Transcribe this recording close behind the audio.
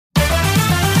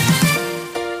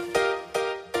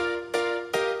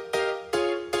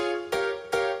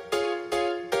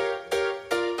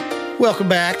Welcome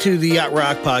back to the Yacht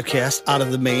Rock Podcast out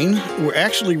of the Main. We're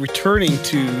actually returning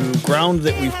to ground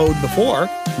that we've hoed before,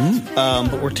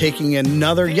 but we're taking yet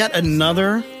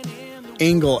another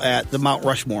angle at the Mount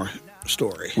Rushmore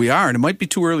story. We are, and it might be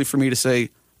too early for me to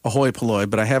say ahoy polloi,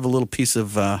 but I have a little piece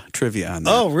of trivia on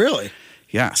that. Oh, really?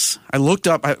 Yes. I looked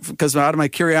up, because out of my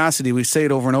curiosity, we say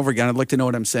it over and over again. I'd like to know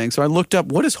what I'm saying. So I looked up,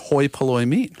 what does hoi polloi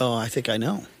mean? Oh, I think I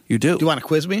know. You do? Do you want to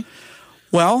quiz me?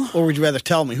 Well. Or would you rather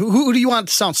tell me? Who do you want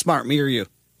to sound smart, me or you?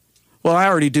 Well, I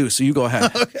already do, so you go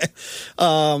ahead. Okay.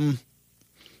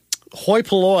 Hoi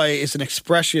polloi is an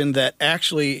expression that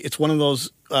actually, it's one of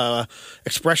those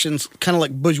expressions kind of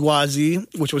like bourgeoisie,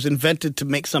 which was invented to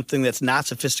make something that's not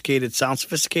sophisticated sound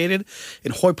sophisticated.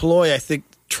 And hoi polloi, I think,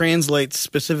 translates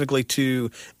specifically to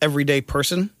everyday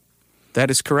person. That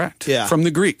is correct. Yeah. From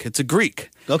the Greek. It's a Greek.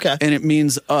 Okay. And it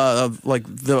means like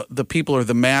the people or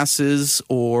the masses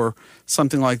or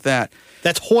something like that.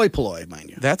 That's hoi polloi, mind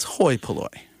you. That's hoi polloi.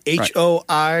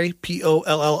 Hoipolloi?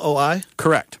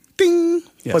 Correct. Ding!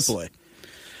 Yes. Hoi polloi.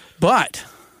 But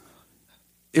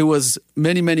it was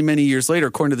many, many, many years later,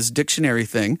 according to this dictionary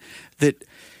thing, that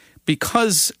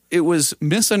because it was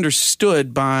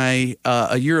misunderstood by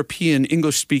a European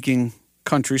English-speaking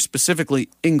country, specifically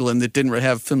England, that didn't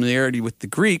have familiarity with the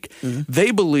Greek,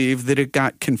 they believed that it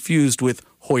got confused with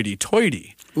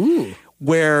hoity-toity. Ooh.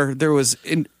 Where there was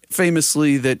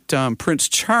famously that Prince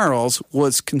Charles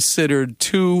was considered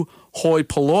too hoi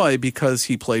polloi because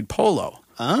he played polo.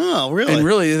 Oh, really? And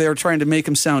really, they were trying to make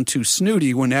him sound too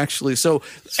snooty when actually... So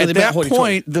at that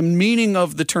point, the meaning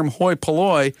of the term hoi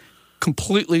polloi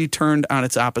completely turned on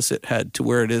its opposite head to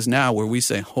where it is now, where we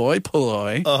say hoi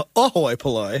polloi. Ahoy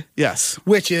polloi. Yes.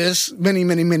 Which is many,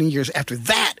 many, many years after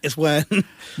that is when...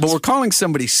 But we're calling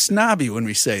somebody snobby when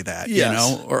we say that, yes. You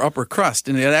know, or upper crust,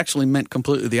 and it actually meant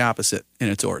completely the opposite in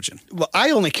its origin. Well,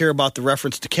 I only care about the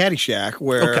reference to Caddyshack,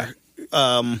 where...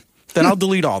 Okay. Then I'll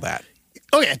delete all that.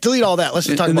 Oh, yeah, delete all that. Let's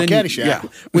just talk about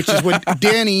Caddyshack, which is when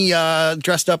Danny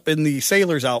dressed up in the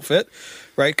sailor's outfit,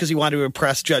 right, because he wanted to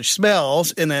impress Judge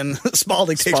Smells, and then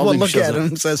Spaulding takes one look at him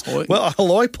and says, well,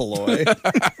 ahoy polloi.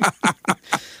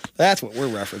 That's what we're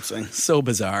referencing. So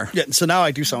bizarre. Yeah, so now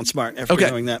I do sound smart after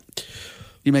knowing that.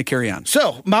 You may carry on.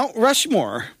 So, Mount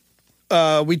Rushmore,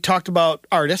 we talked about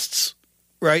artists,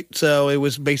 right? So it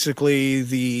was basically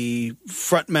the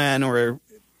frontman or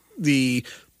the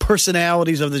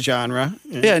personalities of the genre.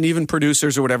 Yeah, and even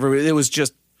producers or whatever. It was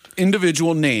just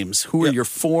individual names. Who are your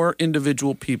 4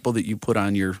 individual people that you put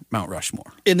on your Mount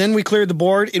Rushmore? And then we cleared the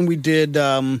board and we did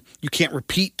you can't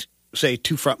repeat, say,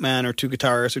 2 frontmen or 2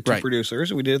 guitarists or 2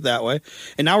 producers. We did it that way.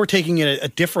 And now we're taking it a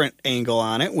different angle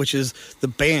on it, which is the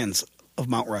bands of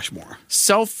Mount Rushmore.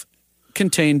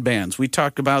 Self-contained bands. We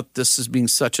talked about this as being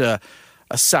such a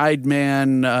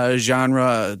sideman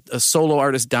genre, a solo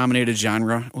artist-dominated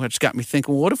genre, which got me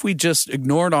thinking, well, what if we just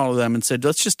ignored all of them and said,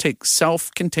 let's just take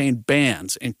self-contained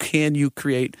bands, and can you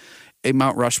create a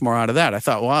Mount Rushmore out of that? I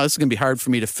thought, well, this is going to be hard for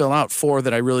me to fill out 4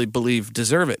 that I really believe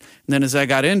deserve it. And then as I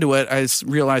got into it, I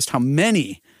realized how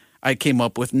many I came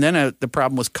up with, and then the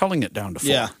problem was culling it down to 4.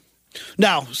 Yeah.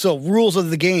 Now, so rules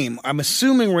of the game. I'm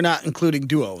assuming we're not including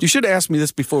duos. You should ask me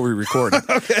this before we record it.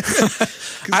 Okay.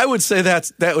 I would say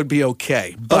that would be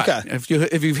okay. But if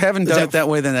you haven't done it that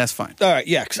way, then that's fine. All right,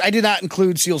 yeah, because I did not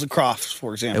include Seals and Crofts,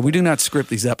 for example. Yeah, we do not script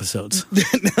these episodes.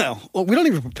 No. Well, we don't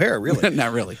even prepare, really.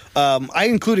 Not really. I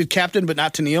included Captain, but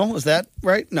not Tennille. Is that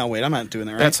right? No, wait, I'm not doing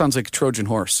that right. That sounds like a Trojan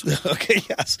horse. Okay,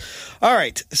 yes. All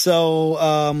right,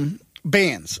 so...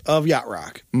 bands of yacht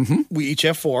rock. Mm-hmm. We each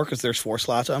have 4 because there's 4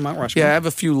 slots on Mount Rushmore. Yeah, I have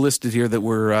a few listed here that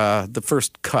were the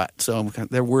first cut, so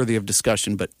they're worthy of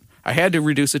discussion, but I had to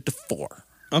reduce it to 4.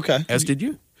 Okay. As did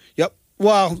you. Yep.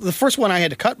 Well, the first one I had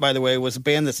to cut, by the way, was a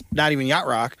band that's not even yacht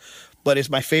rock, but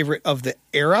is my favorite of the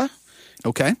era.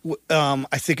 Okay.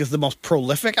 I think is the most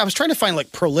prolific. I was trying to find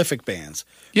like prolific bands,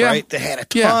 right? That had a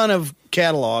ton of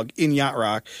catalog in yacht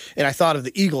rock, and I thought of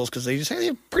the Eagles because they just had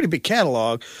a pretty big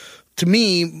catalog. To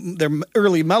me, their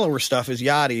early mellower stuff is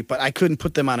yachty, but I couldn't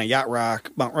put them on a yacht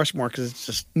rock Mount Rushmore because it's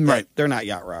just they're not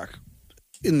yacht rock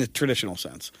in the traditional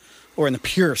sense, or in the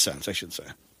pure sense, I should say.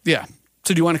 Yeah.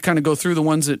 So do you want to kind of go through the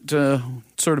ones that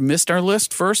sort of missed our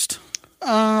list first?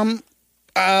 Well,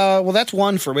 that's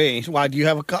one for me. Why do you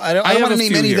have a? I don't want to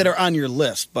name any that are on your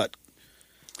list, but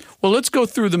well, let's go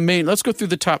through the main. Let's go through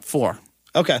the top 4.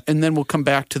 Okay. And then we'll come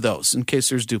back to those in case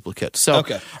there's duplicates. So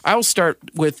I'll start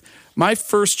with my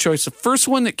first choice. The first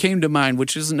one that came to mind,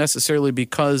 which isn't necessarily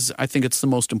because I think it's the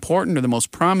most important or the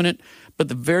most prominent, but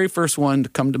the very first one to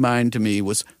come to mind to me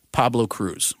was Pablo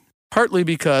Cruise. Partly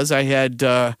because I had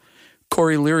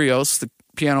Corey Lirios, the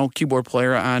piano keyboard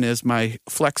player, on as my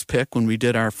flex pick when we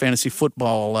did our fantasy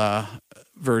football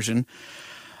version.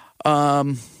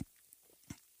 I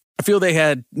feel they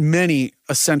had many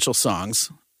essential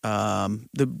songs.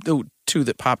 The two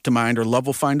that pop to mind are Love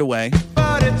Will Find a Way.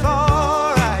 But it's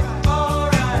all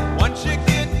right, once you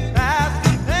get past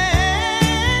the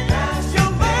pain,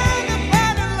 you'll make it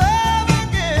find your love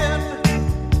again.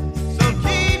 So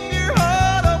keep your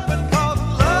heart open, 'cause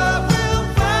love will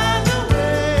find a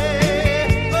way.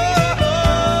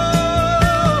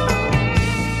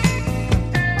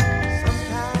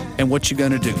 And What You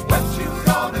Gonna Do? What you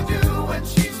gonna do when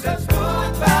she says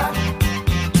goodbye?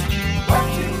 What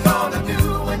you gonna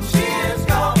do when she is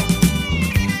gone?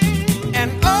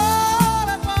 And all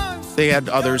at once. They had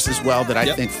others as well that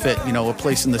I think fit, A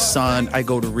Place in the Sun, I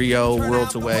Go to Rio,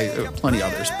 Worlds Away, plenty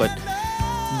others. But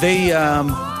they,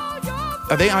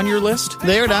 are they on your list?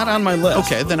 They are not on my list.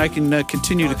 Okay, then I can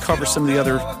continue to cover some of the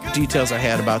other details I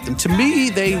had about them. To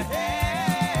me,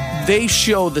 they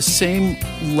show the same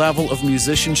level of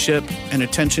musicianship and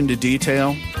attention to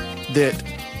detail that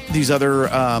these other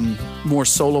more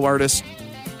solo artist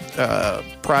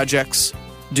projects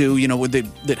do,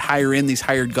 that hire in these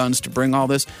hired guns to bring all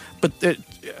this. But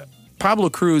Pablo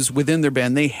Cruise, within their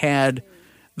band, they had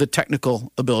the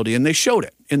technical ability, and they showed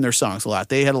it in their songs a lot.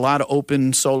 They had a lot of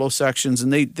open solo sections,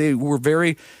 and they were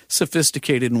very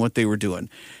sophisticated in what they were doing.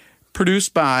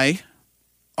 Produced by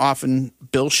often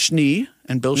Bill Schnee,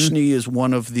 and Bill Schnee is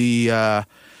one of the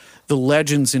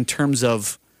legends in terms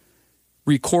of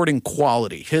recording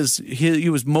quality. He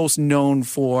was most known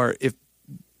for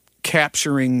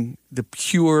capturing the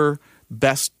pure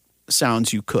best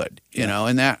sounds you could,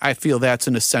 and that I feel that's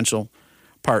an essential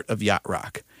part of yacht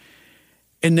rock.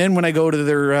 And then when I go to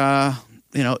their,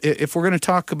 if we're going to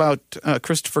talk about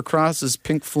Christopher Cross's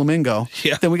Pink Flamingo,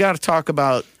 then we got to talk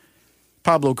about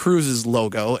Pablo Cruise's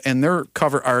logo and their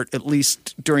cover art, at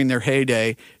least during their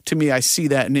heyday. To me, I see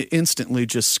that and it instantly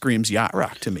just screams yacht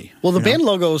rock to me. Well, the band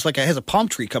logo is has a palm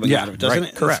tree coming out of it, doesn't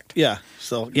it? Correct.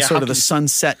 So sort of the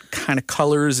sunset kind of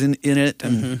colors in it,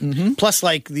 and plus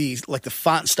the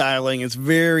font styling is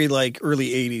very early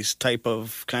 '80s type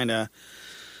of kind of.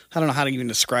 I don't know how to even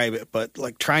describe it, but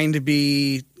trying to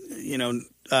be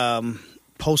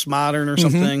postmodern or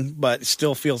something, but it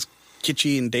still feels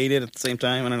kitschy and dated at the same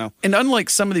time. I don't know. And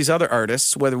unlike some of these other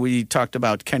artists, whether we talked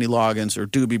about Kenny Loggins or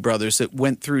Doobie Brothers that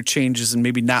went through changes and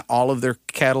maybe not all of their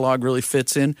catalog really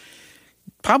fits in,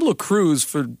 Pablo Cruise,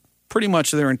 for pretty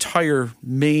much their entire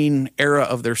main era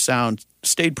of their sound,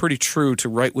 stayed pretty true to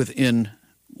right within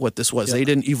what this was. They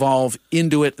didn't evolve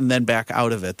into it and then back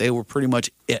out of it. They were pretty much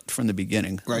it from the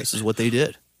beginning. Right. This is what they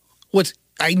did.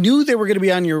 I knew they were going to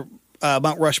be on your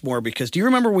Mount Rushmore because do you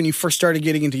remember when you first started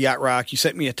getting into yacht rock, you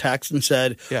sent me a text and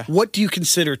said, what do you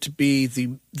consider to be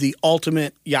the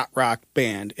ultimate yacht rock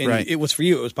band? And it was for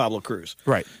you, it was Pablo Cruise.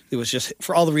 Right. It was just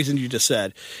for all the reasons you just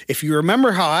said. If you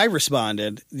remember how I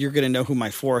responded, you're going to know who my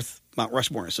fourth Mount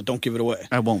Rushmore is, so don't give it away.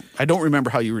 I won't. I don't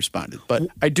remember how you responded, but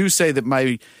I do say that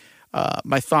my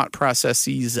thought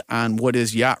processes on what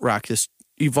is yacht rock has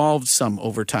evolved some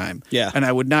over time. Yeah. And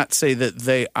I would not say that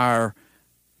they are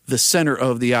the center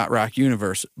of the yacht rock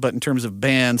universe, but in terms of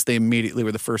bands, they immediately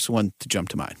were the first one to jump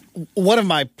to mind. One of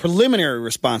my preliminary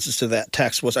responses to that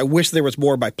text was, I wish there was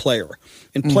more by Player.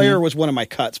 And Player was one of my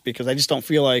cuts because I just don't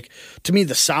feel to me,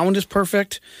 the sound is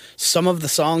perfect. Some of the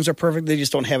songs are perfect. They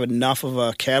just don't have enough of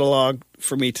a catalog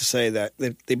for me to say that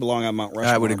they belong on Mount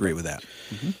Rushmore. I would agree with that.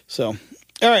 So,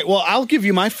 all right, well, I'll give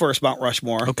you my first Mount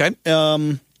Rushmore. Okay.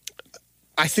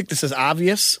 I think this is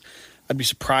obvious. I'd be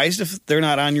surprised if they're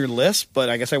not on your list, but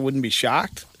I guess I wouldn't be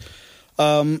shocked.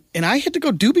 And I had to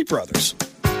go Doobie Brothers.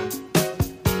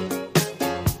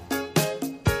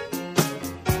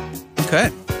 Okay.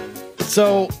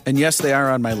 So, and yes, they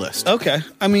are on my list. Okay.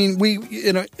 I mean, we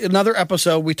in another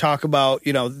episode we talk about,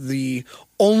 the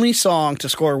only song to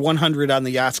score 100 on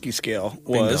the Yatsky scale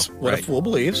was What a Fool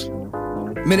Believes.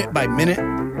 Minute by minute.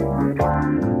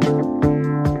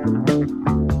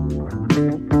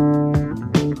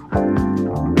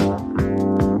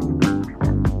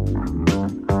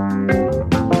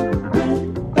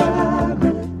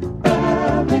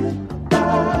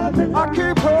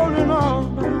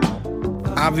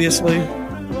 Obviously,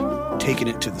 taking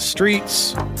it to the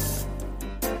streets.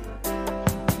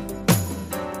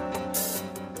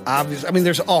 Obviously, I mean,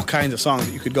 there's all kinds of songs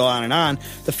that you could go on and on.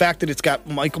 The fact that it's got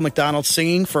Michael McDonald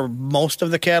singing for most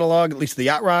of the catalog, at least the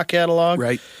yacht rock catalog.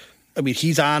 Right. I mean,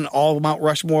 he's on all Mount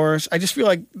Rushmores. I just feel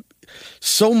like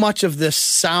so much of this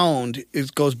sound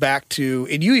goes back to,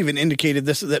 and you even indicated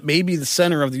this, that maybe the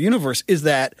center of the universe is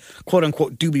that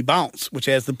quote-unquote Doobie Bounce, which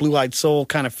has the Blue-Eyed Soul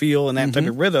kind of feel and that type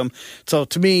of rhythm. So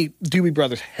to me, Doobie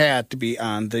Brothers had to be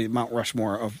on the Mount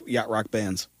Rushmore of yacht rock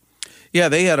bands. Yeah,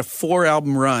 they had a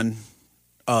 4-album run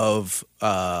of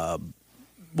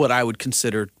what I would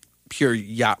consider pure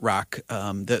yacht rock.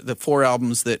 The 4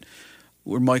 albums that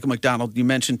were Michael McDonald, you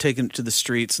mentioned Taking It to the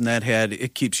Streets, and that had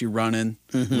It Keeps You Running,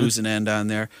 Losing End on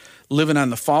there. Living on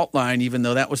the Fault Line, even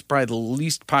though that was probably the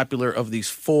least popular of these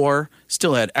 4,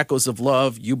 still had Echoes of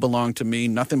Love, You Belong to Me,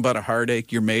 Nothing But a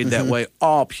Heartache, You're Made That Way,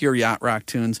 all pure yacht rock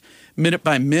tunes. Minute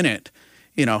by Minute,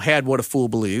 had What a Fool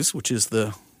Believes, which is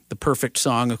the perfect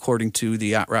song according to the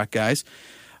yacht rock guys.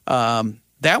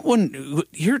 That one,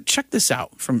 here, check this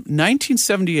out. From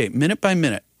 1978, Minute by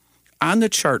Minute, on the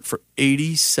chart for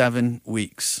 87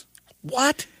 weeks.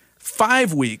 What?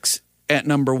 5 weeks at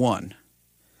number 1.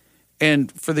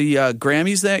 And for the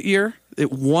Grammys that year,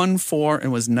 it won 4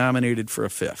 and was nominated for a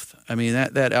 5th. I mean,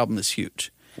 that album is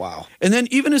huge. Wow. And then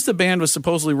even as the band was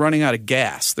supposedly running out of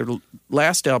gas, their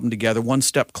last album together, One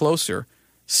Step Closer,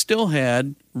 still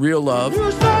had Real Love.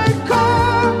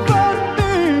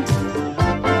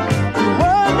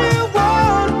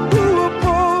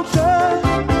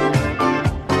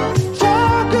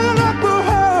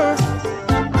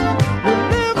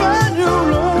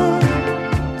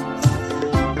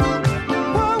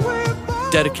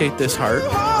 Dedicate This Heart.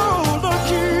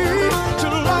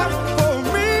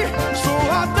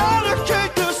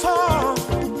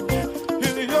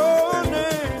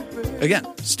 Again,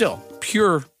 still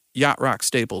pure yacht rock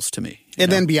staples to me. And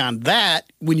then beyond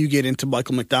that, when you get into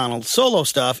Michael McDonald's solo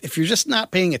stuff, if you're just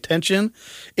not paying attention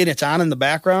and it's on in the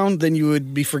background, then you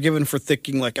would be forgiven for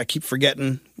thinking, like, I keep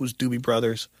forgetting was Doobie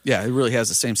Brothers. Yeah, it really has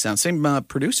the same sound. Same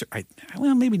producer.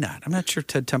 Well, maybe not. I'm not sure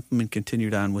Ted Templeman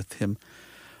continued on with him.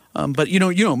 But you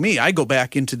know me, I go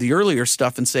back into the earlier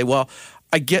stuff and say, well,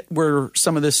 I get where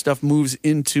some of this stuff moves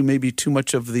into maybe too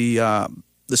much of the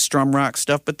strum rock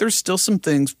stuff, but there's still some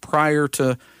things prior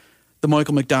to the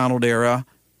Michael McDonald era.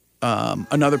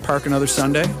 Another Park, Another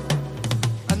Sunday.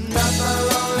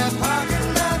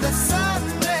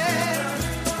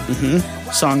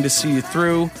 Song to See You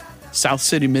Through. South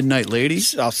City Midnight Lady.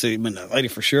 South City Midnight Lady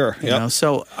for sure.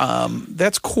 So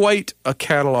that's quite a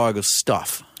catalog of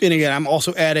stuff. And again, I'm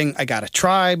also adding I Gotta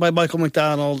Try by Michael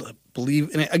McDonald.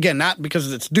 Believe in it. Again, not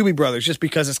because it's Doobie Brothers, just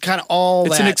because it's kind of all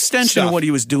it's that an extension stuff. of what he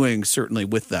was doing, certainly,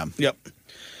 with them. Yep.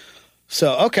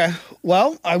 So, okay.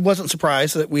 Well, I wasn't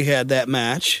surprised that we had that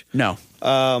match. No.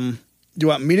 Do you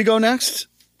want me to go next?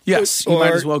 Yes, you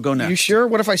might as well go next. You sure?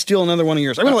 What if I steal another one of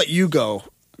yours? I'm going to let you go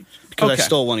because Okay. I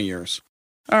stole one of yours.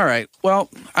 All right. Well,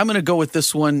 I'm going to go with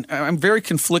this one. I'm very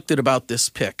conflicted about this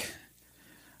pick.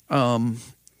 And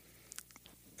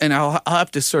I'll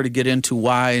have to sort of get into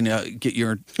why and get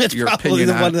your It's your probably opinion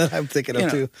the on one it. that I'm thinking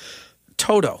of, too.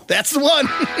 Toto. That's the one.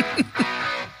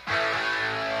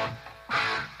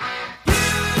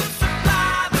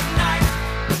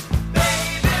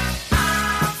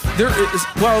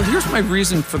 Here's my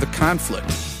reason for the conflict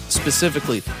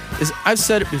specifically is I've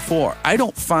said it before. I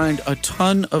don't find a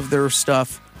ton of their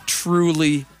stuff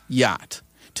truly yacht.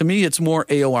 To me, it's more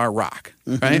AOR rock,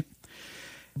 right?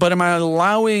 But am I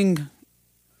allowing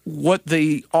what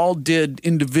they all did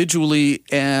individually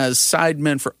as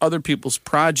sidemen for other people's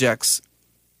projects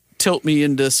tilt me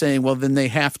into saying, well, then they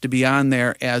have to be on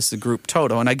there as the group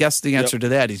Toto? And I guess the answer to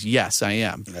that is yes, I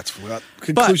am. That's what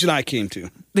conclusion I came to.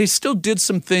 They still did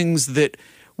some things that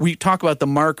we talk about the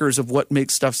markers of what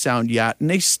makes stuff sound yacht,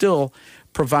 and they still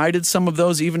provided some of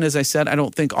those. Even as I said, I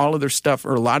don't think all of their stuff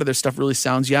or a lot of their stuff really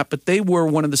sounds yacht, but they were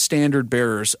one of the standard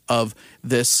bearers of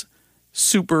this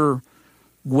super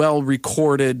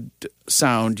well-recorded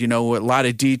sound, a lot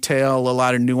of detail, a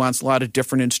lot of nuance, a lot of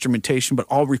different instrumentation, but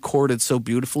all recorded so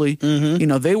beautifully.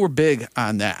 They were big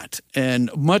on that.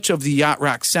 And much of the yacht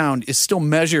rock sound is still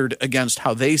measured against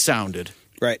how they sounded.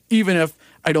 Right. Even if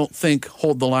I don't think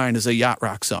Hold the Line is a yacht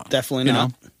rock song. Definitely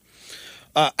not.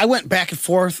 I went back and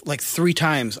forth like 3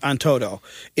 times on Toto.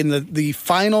 And the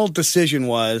final decision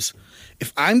was,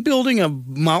 if I'm building a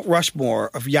Mount Rushmore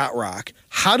of yacht rock,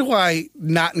 how do I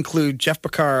not include Jeff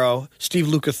Porcaro, Steve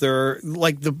Lukather,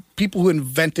 like the people who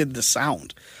invented the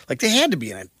sound? Like they had to be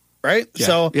in it, right?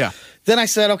 Yeah, Then I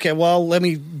said, okay, well, let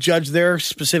me judge their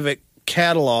specific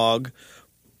catalog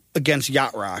against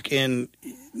yacht rock. And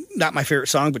not my favorite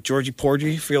song, but Georgie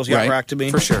Porgy feels yacht rock to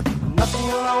me. For sure. Nothing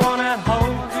I wanna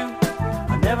hold you.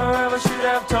 I never ever should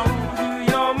have told you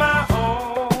you're my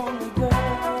only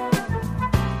girl.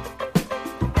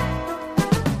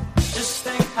 Just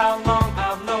think how long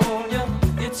I've known you.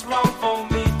 It's wrong for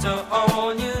me to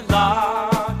own you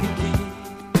lock and key.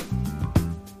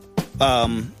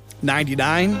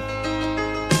 99. 99.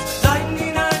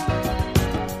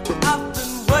 I've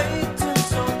been waiting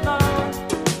so long.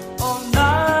 Oh,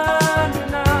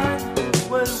 99.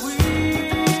 Well, we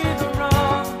the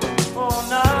wrong. Oh,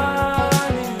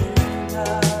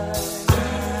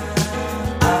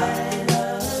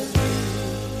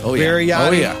 yeah. Very yachty.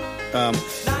 Oh,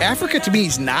 yeah. Africa to me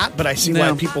is not, but I see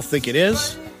No. why people think it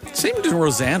is. Same to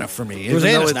Rosanna for me. Even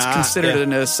Rosanna's though it's not, considered yeah.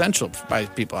 an essential by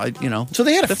people. So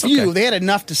they had a that's few. okay. They had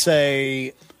enough to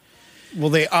say, well,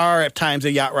 they are at times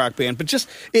a yacht rock band, but just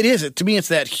to me, it's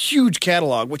that huge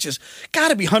catalog, which has got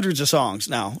to be hundreds of songs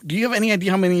now. Do you have any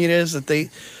idea how many it is that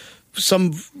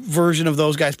some version of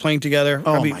those guys playing together?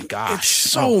 Oh, my gosh. It's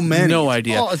so many. No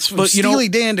idea. Oh, it's from But, Steely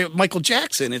Dan to Michael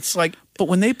Jackson. It's like, But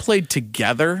when they played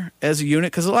together as a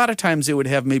unit, because a lot of times they would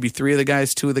have maybe 3 of the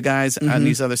guys, 2 of the guys on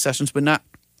these other sessions, but not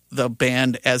the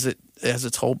band as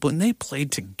its whole. But when they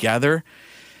played together,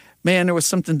 man, there was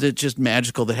something that just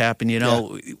magical that happened.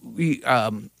 We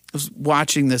was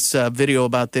watching this video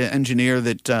about the engineer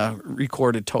that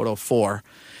recorded Toto 4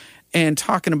 and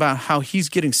talking about how he's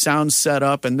getting sound set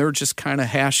up and they're just kind of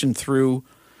hashing through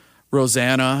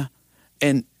Rosanna.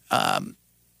 And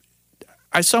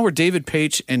I saw where David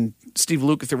Paich and Steve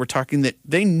Lukather were talking that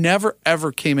they never,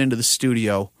 ever came into the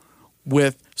studio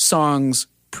with songs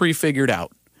prefigured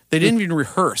out. They didn't even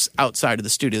rehearse outside of the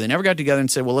studio. They never got together and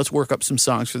said, well, let's work up some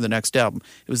songs for the next album.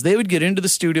 It was they would get into the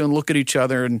studio and look at each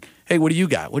other and, hey, what do you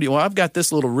got? Well, I've got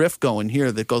this little riff going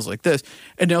here that goes like this.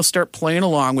 And they'll start playing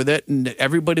along with it, and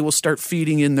everybody will start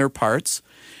feeding in their parts.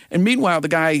 And meanwhile, the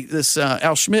guy, this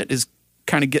Al Schmidt, is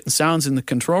kind of getting sounds in the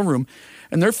control room.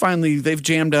 And they've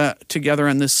jammed together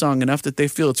on this song enough that they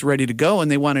feel it's ready to go,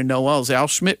 and they want to know, well, is Al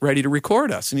Schmidt ready to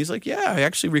record us? And he's like, yeah, I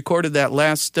actually recorded that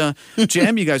last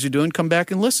jam you guys are doing. Come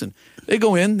back and listen. They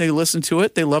go in, they listen to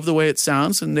it, they love the way it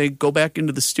sounds, and they go back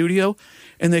into the studio,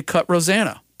 and they cut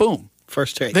Rosanna. Boom.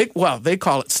 first take. They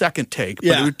call it second take,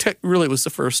 but it really was the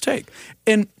first take.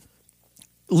 And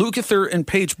Lukather and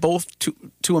Paich both,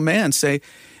 to a man, say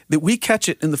that we catch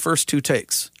it in the first 2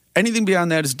 takes. Anything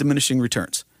beyond that is diminishing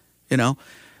returns.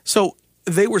 So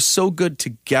they were so good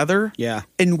together. Yeah.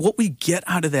 And what we get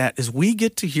out of that is we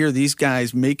get to hear these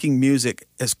guys making music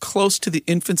as close to the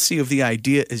infancy of the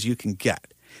idea as you can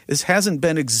get. This hasn't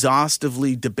been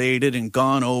exhaustively debated and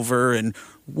gone over and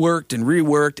worked and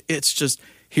reworked. It's just,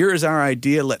 here is our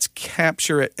idea. Let's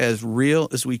capture it as real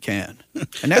as we can.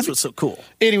 And that's what's so cool.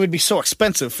 And it would be so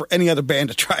expensive for any other band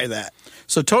to try that.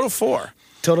 So Toto 4.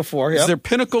 Toto 4, yeah. Is their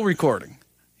pinnacle recording,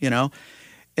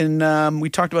 And we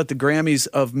talked about the Grammys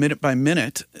of Minute by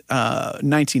Minute.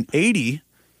 1980,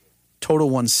 Toto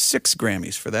won 6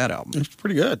 Grammys for that album. It's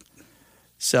pretty good.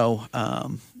 So,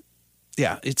 I'm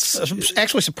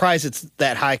actually surprised it's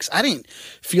that high because I didn't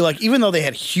feel like, even though they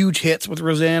had huge hits with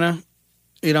Rosanna,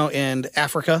 and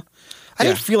Africa, I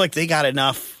didn't feel like they got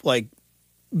enough,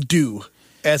 due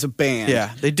as a band.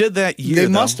 Yeah, they did that year. They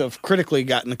must have critically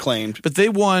gotten acclaimed. But they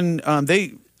won,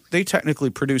 they technically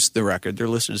produced the record. They're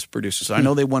listed as producers. So I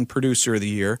know they won Producer of the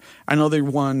Year. I know they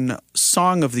won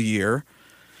Song of the Year.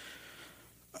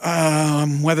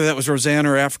 Whether that was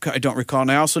Rosanna or Africa, I don't recall.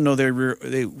 And I also know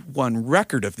they won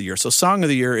Record of the Year. So Song of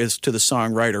the Year is to the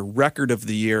songwriter. Record of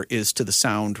the Year is to the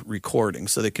sound recording.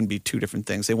 So they can be 2 different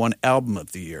things. They won Album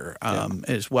of the Year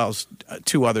as well as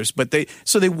 2 others. But they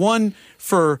won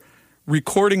for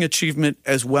recording achievement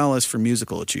as well as for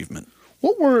musical achievement.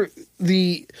 What were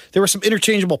there were some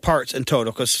interchangeable parts in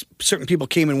Toto because certain people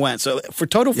came and went. So for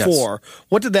Toto 4,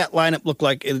 what did that lineup look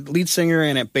like? Lead singer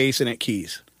and at bass and at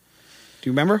keys. Do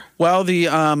you remember? Well, the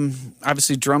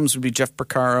obviously drums would be Jeff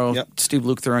Porcaro, Steve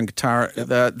Lukather on guitar.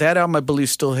 That album, I believe,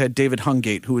 still had David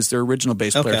Hungate, who was their original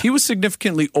bass player. He was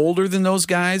significantly older than those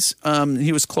guys.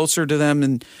 He was closer to them,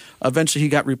 and eventually he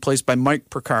got replaced by Mike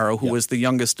Porcaro, who was the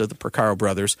youngest of the Porcaro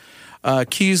brothers.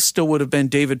 Keys still would have been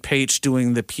David Paich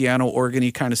doing the piano organ-y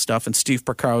kind of stuff, and Steve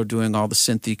Porcaro doing all the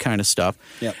synthy kind of stuff.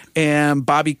 Yep. And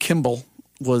Bobby Kimball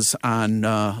was on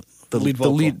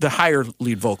the higher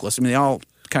lead vocalist. I mean, they all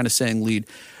kind of sang lead,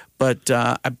 but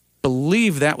I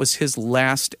believe that was his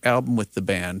last album with the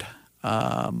band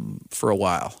for a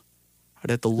while.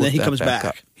 I'd have to look then he that comes back back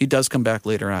up. He does come back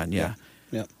later on, yeah.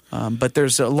 But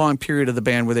there's a long period of the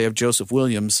band where they have Joseph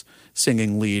Williams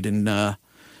singing lead, and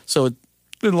so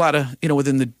there's a lot of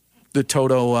within the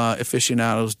Toto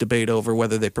aficionados debate over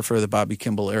whether they prefer the Bobby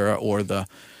Kimball era or the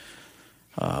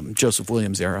Joseph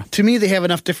Williams era. To me, they have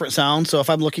enough different sounds. So if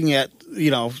I'm looking at,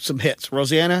 some hits,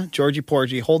 Rosanna, Georgie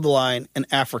Porgy, Hold the Line, and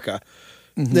Africa,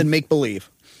 then Make Believe.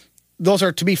 Those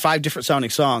are, to me, 5 different sounding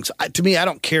songs. To me, I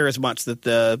don't care as much that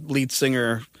the lead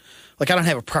singer, I don't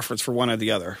have a preference for one or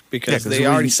the other because they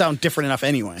already sound different enough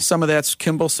anyway. Some of that's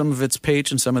Kimball, some of it's Paich,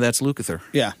 and some of that's Lukather.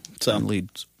 Yeah. So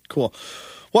leads. Cool.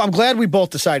 Well, I'm glad we both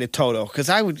decided Toto because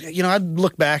I would, I'd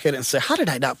look back at it and say, how did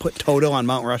I not put Toto on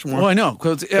Mount Rushmore? Well, I know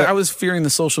because I was fearing the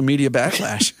social media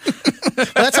backlash.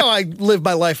 That's how I live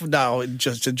my life now,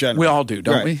 just in general. We all do,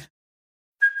 don't we?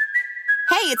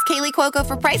 Hey, it's Kaylee Cuoco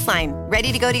for Priceline.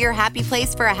 Ready to go to your happy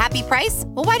place for a happy price?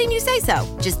 Well, why didn't you say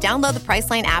so? Just download the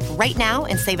Priceline app right now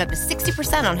and save up to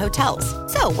 60% on hotels.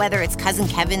 So whether it's Cousin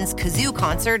Kevin's Kazoo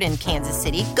Concert in Kansas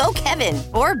City, go Kevin,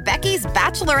 or Becky's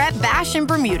Bachelorette Bash in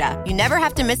Bermuda, you never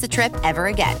have to miss a trip ever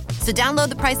again. So download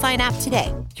the Priceline app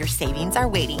today. Your savings are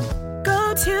waiting.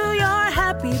 Go to your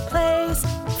happy place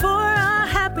for a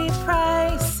happy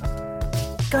price.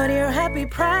 Go to your happy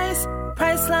price,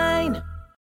 Priceline.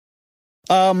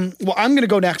 Well, I'm going to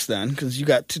go next then because you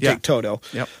got to take Toto.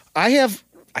 Yep. I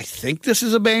think this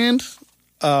is a band.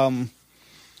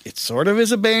 It sort of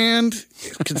is a band.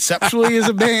 Conceptually is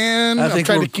a band. I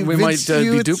think we might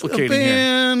be duplicating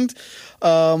here.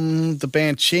 The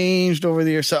band changed over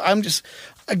the years. So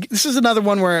this is another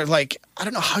one where like, I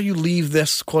don't know how you leave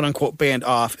this quote unquote band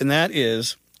off. And that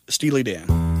is Steely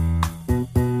Dan.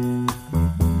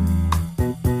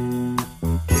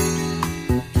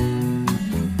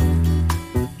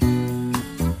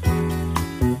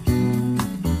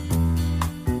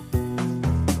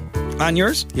 On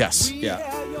yours? Yes.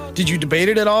 Yeah. Did you debate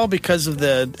it at all because of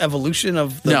the evolution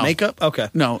of the makeup? Okay.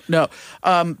 No.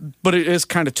 But it is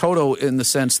kind of Toto in the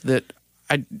sense that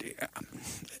I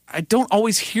don't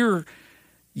always hear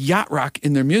yacht rock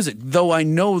in their music, though I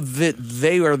know that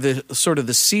they are the sort of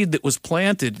the seed that was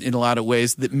planted in a lot of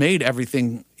ways that made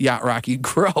everything yacht rocky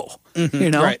grow. You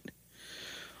know? Right.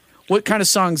 What kind of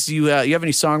songs do you have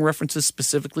any song references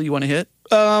specifically you want to hit?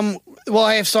 Well,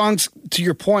 I have songs to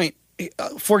your point.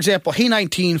 For example, Hey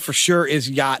 19 for sure is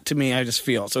yacht to me, I just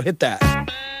feel. So hit that.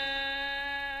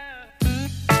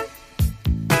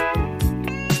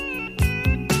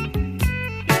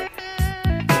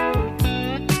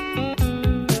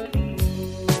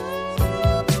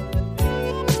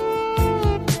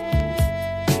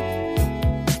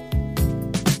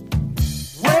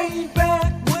 Way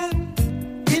back when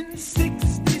in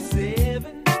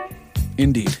 67.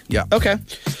 Indeed. Yeah. Okay.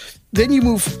 Then you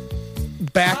move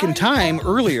back in time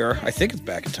earlier. I think it's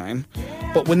back in time.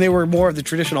 But when they were more of the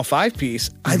traditional 5-piece,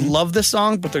 I love this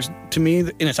song, but there's, to me,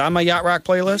 and it's on my yacht rock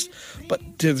playlist, but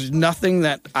there's nothing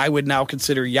that I would now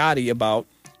consider yachty about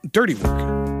Dirty Work.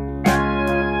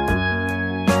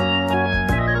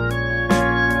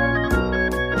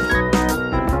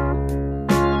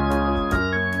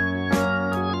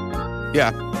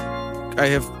 Yeah.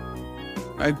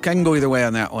 I can go either way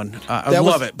on that one. I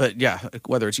love it, but yeah,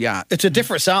 whether it's yacht. It's a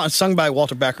different sound. It's sung by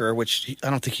Walter Becker, which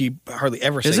I don't think he hardly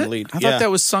ever sang lead. I thought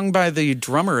that was sung by the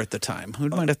drummer at the time. We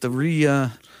might have to well,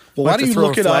 why don't you throw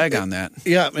look a it up? flag on that?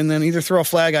 Yeah, and then either throw a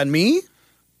flag on me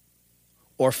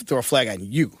or throw a flag on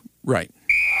you. Right.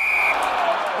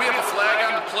 We have a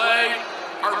flag on the play.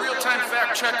 Our real-time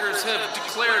fact checkers have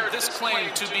declared this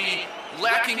claim to be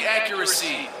lacking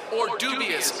accuracy or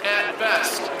dubious at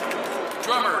best.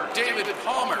 Drummer David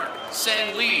Palmer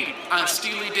sang lead on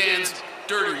Steely Dan's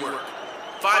Dirty Work.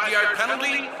 5-yard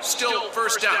penalty, still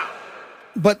first down.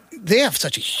 But they have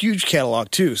such a huge catalog,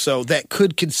 too, so that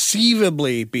could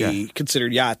conceivably be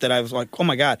considered yacht that I was like, oh,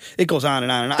 my God, it goes on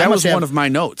and on. And that was one of my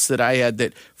notes that I had,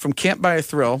 that from Can't Buy a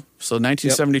Thrill, so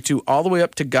 1972, all the way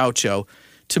up to Gaucho,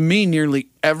 to me, nearly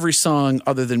every song,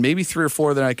 other than maybe 3 or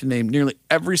 4 that I can name, nearly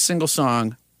every single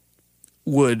song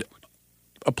would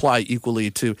apply equally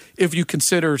to, if you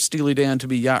consider Steely Dan to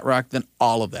be yacht rock, then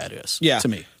all of that is to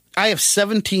me. I have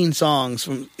 17 songs,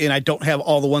 and I don't have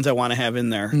all the ones I want to have in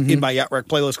there in my yacht rock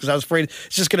playlist because I was afraid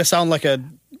it's just going to sound like a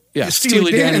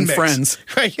Steely Dan and mix. Friends.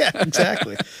 Right, yeah,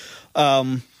 exactly.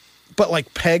 But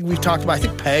like Peg, we've talked about. I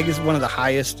think Peg is one of the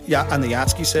highest on the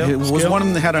Yachtski scale. It was one of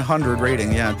them that had 100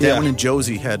 rating. Yeah, that one and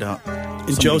Josie had.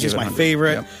 And Josie's my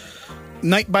favorite. Yep.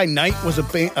 Night by Night was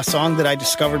a song that I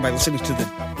discovered by listening to the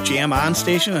Jam On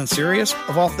station on Sirius,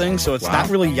 of all things. So it's not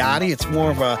really yachty. It's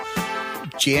more of a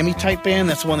jammy type band.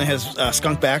 That's the one that has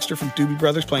Skunk Baxter from Doobie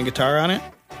Brothers playing guitar on it.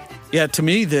 Yeah, to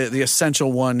me, the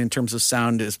essential one in terms of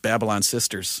sound is Babylon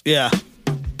Sisters. Yeah.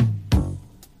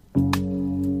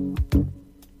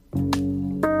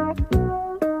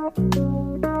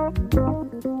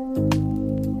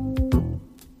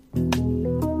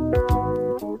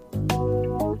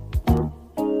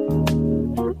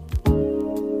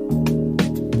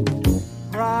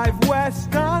 Drive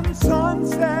west on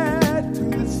Sunset to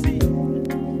the sea.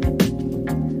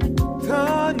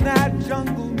 Turn that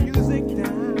jungle music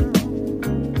down.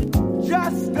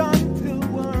 Just until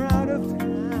we're out of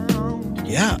town.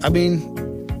 Yeah, I mean,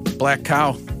 Black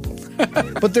Cow.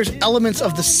 but there's elements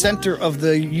of the center of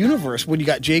the universe when you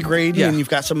got Jay Grady and you've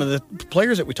got some of the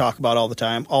players that we talk about all the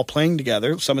time all playing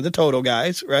together, some of the Toto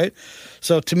guys, right?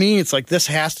 So to me, it's like this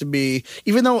has to be,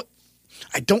 even though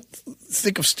I don't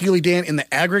think of Steely Dan in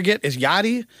the aggregate as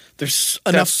yachty. There's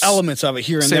enough That's elements of it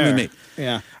here and same there. with me.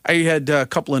 Yeah. I had a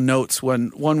couple of notes.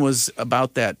 One was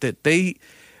about that they,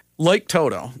 like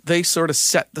Toto, they sort of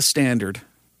set the standard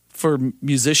for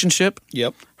musicianship,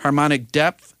 Yep. harmonic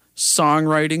depth,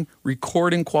 songwriting,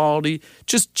 recording quality,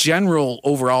 just general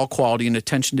overall quality and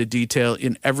attention to detail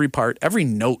in every part. Every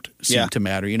note seemed to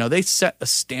matter. You know, they set a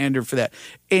standard for that.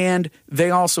 And they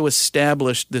also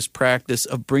established this practice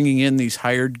of bringing in these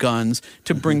hired guns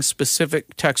to bring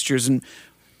specific textures. And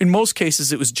in most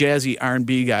cases, it was jazzy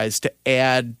R&B guys to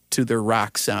add to their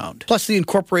rock sound. Plus the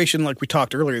incorporation, like we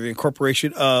talked earlier, the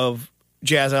incorporation of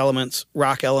jazz elements,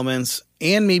 rock elements,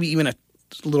 and maybe even a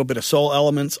little bit of soul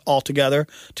elements all together.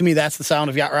 To me, that's the sound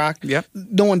of yacht rock. Yep.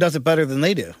 No one does it better than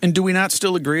they do. And do we not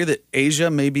still agree that Asia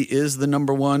maybe is the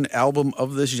number one album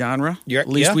of this genre? Yeah, At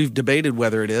least yeah. we've debated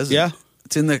whether it is. Yeah.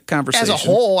 It's in the conversation. As a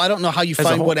whole, I don't know how you As a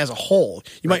find whole. one as a whole.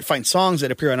 You might find songs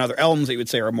that appear on other albums that you would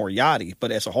say are more yachty,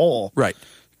 but as a whole, Right.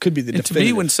 could be the And to definitive.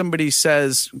 me, when somebody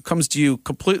comes to you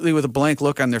completely with a blank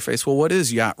look on their face, well, what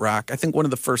is yacht rock? I think one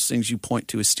of the first things you point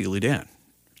to is Steely Dan.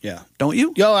 Yeah. Don't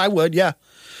you? Yo, I would, yeah.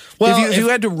 Well, if you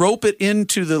had to rope it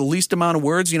into the least amount of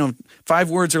words, 5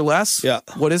 words or less, Yeah.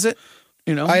 what is it?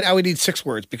 I would need 6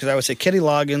 words because I would say Kenny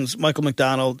Loggins, Michael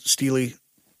McDonald, Steely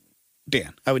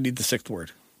Dan. I would need the 6th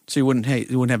word. So you wouldn't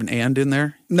have an and in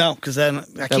there? No, because then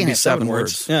I can't be have 7 7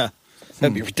 words. Yeah.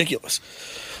 That'd be ridiculous.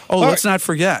 Oh, All let's right. not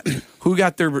forget who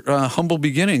got their humble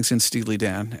beginnings in Steely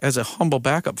Dan as a humble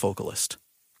backup vocalist.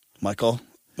 Michael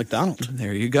McDonald.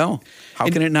 There you go. How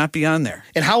can it not be on there?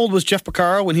 And how old was Jeff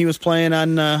Porcaro when he was playing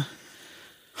on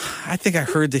I think I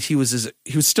heard that he was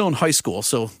still in high school,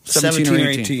 so 17 or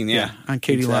 18. yeah. On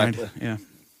Katie Exactly. Line. Yeah.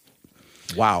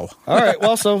 Wow. All right.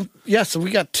 Well, so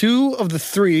we got 2 of the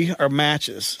 3 are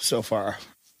matches so far.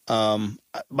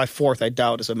 My 4th, I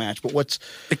doubt, is a match. But what's?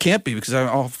 It can't be because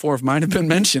all 4 of mine have been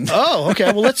mentioned. Oh, okay.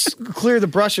 Well, let's clear the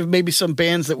brush of maybe some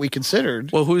bands that we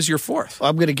considered. Well, who's your 4th?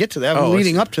 I'm going to get to that. I'm Oh, I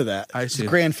leading see. up to that. I see. The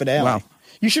grand finale. Wow.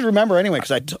 You should remember anyway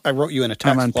because I wrote you in a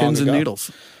text. I'm on long pins and ago.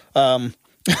 needles.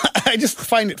 I just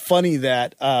find it funny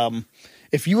that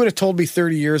if you would have told me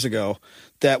 30 years ago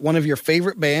that one of your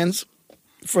favorite bands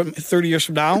from 30 years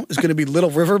from now is going to be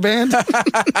Little River Band, Yes.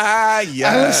 I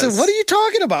would have said, what are you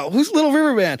talking about? Who's Little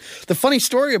River Band? The funny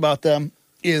story about them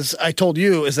is I told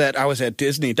you is that I was at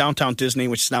Disney, downtown Disney,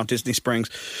 which is now Disney Springs,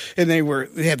 and they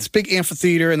had this big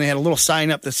amphitheater and they had a little sign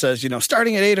up that says,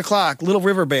 starting at 8:00, Little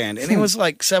River Band. And it was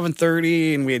like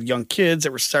 7:30 and we had young kids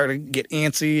that were starting to get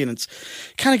antsy and it's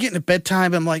kind of getting to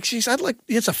bedtime. I'm like, geez,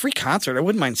 it's a free concert. I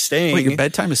wouldn't mind staying. Wait, your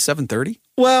bedtime is 7:30?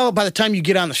 Well, by the time you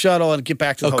get on the shuttle and get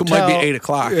back to the it hotel. might be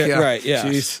 8:00. Yeah. Right, yeah.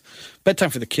 Jeez.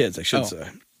 Bedtime for the kids, I should say.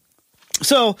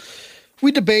 So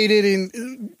we debated,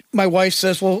 and my wife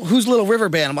says, well, who's Little River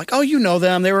Band? I'm like, oh, you know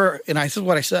them. They were, and I said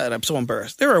what I said. I'm so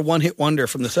embarrassed. They were a one-hit wonder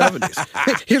from the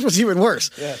 70s. Here's what's even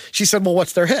worse. Yeah. She said, well,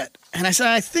 what's their hit? And I said,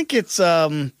 I think it's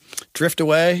Drift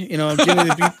Away, give me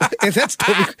the beat. And that's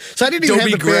Dobie. So I didn't even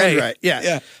Dobie have the Gray. band right.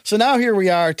 Yeah. So now here we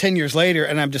are 10 years later,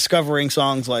 and I'm discovering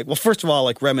songs like, well, first of all,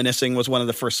 like Reminiscing was one of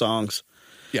the first songs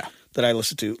that I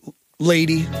listened to.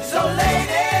 Lady. So lady,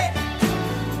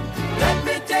 let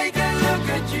me take a look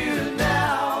at you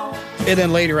now. And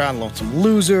then later on, Lonesome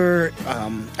Loser.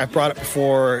 I brought it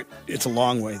before. It's a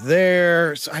Long Way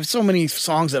There. So I have so many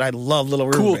songs that I love. Little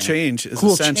River Cool Band. Change is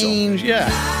Cool essential. Change, yeah.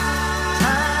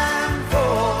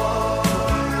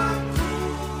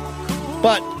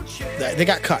 But they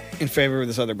got cut in favor of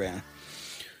this other band.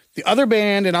 The other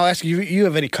band, and I'll ask you, you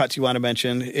have any cuts you want to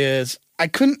mention, is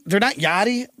they're not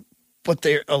yachty, but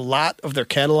a lot of their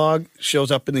catalog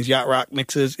shows up in these yacht rock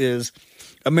mixes is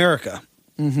America.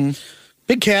 Mm-hmm.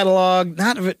 Big catalog,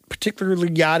 not of it particularly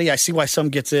yachty. I see why some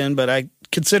gets in, but I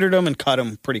considered them and cut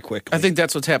them pretty quickly. I think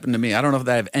that's what's happened to me. I don't know if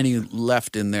I have any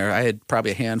left in there. I had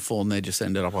probably a handful, and they just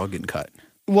ended up all getting cut.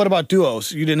 What about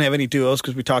duos? You didn't have any duos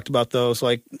because we talked about those,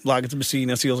 like Loggins and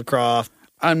Messina, Seals of Croft.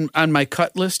 On my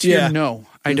cut list here, Yeah. no,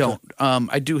 I don't.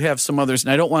 I do have some others,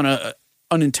 and I don't want to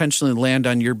unintentionally land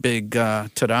on your big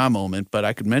ta-da moment, but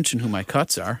I could mention who my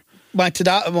cuts are. My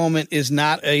ta-da moment is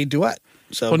not a duet.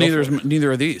 So Well, go neither for it.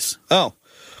 are these. Oh.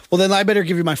 Well, then I better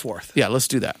give you my 4th. Yeah, let's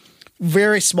do that.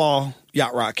 Very small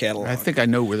yacht rock catalog. I think I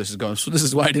know where this is going, so this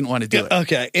is why I didn't want to do it.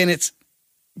 Okay. And it's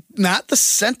not the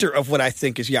center of what I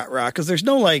think is yacht rock because there's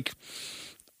no like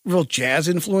real jazz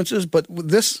influences, but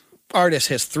this artist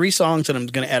has 3 songs and I'm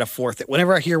going to add a 4th. That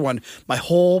whenever I hear one, my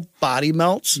whole body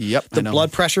melts. Yep, I The know.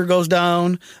 blood pressure goes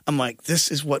down. I'm like,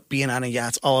 this is what being on a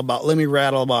yacht's all about. Let me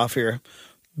rattle them off here.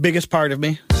 Biggest Part of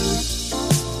Me.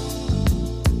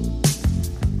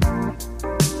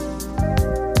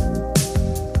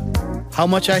 How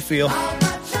Much I Feel.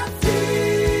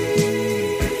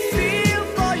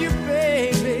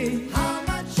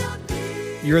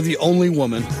 You're the Only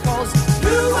Woman.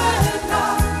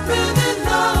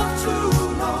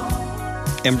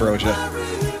 Ambrosia.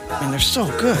 I mean, they're so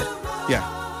good. Yeah.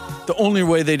 The only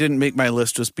way they didn't make my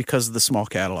list was because of the small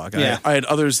catalog. Yeah. I had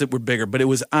others that were bigger, but it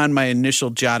was on my initial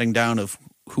jotting down of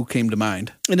who came to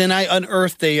mind. And then I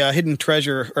unearthed a hidden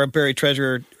treasure or a buried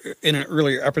treasure in an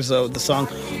earlier episode, the song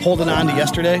Holding On to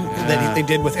Yesterday that they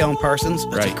did with Alan Parsons.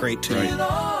 That's a great tune.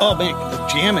 Oh, man, the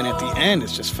jamming at the end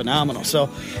is just phenomenal. So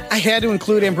I had to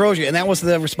include Ambrosia, and that was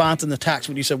the response in the text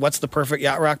when you said, what's the perfect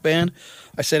yacht rock band?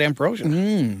 I said Ambrosia.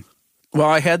 Well,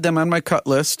 I had them on my cut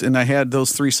list, and I had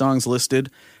those 3 songs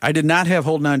listed. I did not have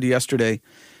Holding On to Yesterday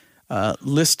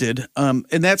listed, and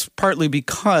that's partly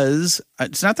because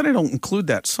it's not that I don't include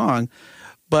that song,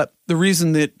 but the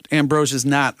reason that Ambrosia is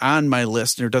not on my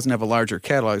list or doesn't have a larger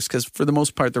catalog is because for the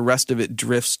most part, the rest of it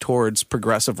drifts towards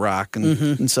progressive rock and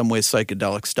in some ways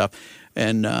psychedelic stuff,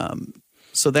 and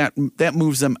so that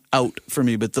moves them out for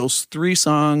me. But those 3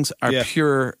 songs are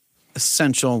pure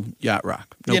essential yacht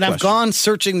rock. No and question. I've gone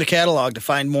searching the catalog to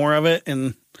find more of it,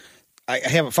 and I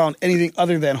haven't found anything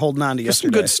other than Holding On to There's some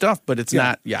Yesterday. good stuff, but it's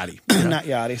not yachty. Not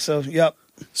yachty. So, yep.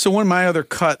 So one of my other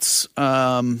cuts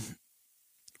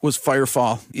was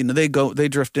Firefall. You know, they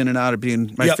drift in and out of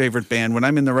being my favorite band. When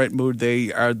I'm in the right mood,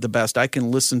 they are the best. I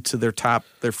can listen to their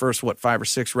first 5 or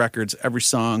 6 records, every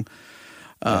song.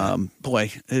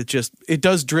 Boy, it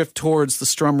does drift towards the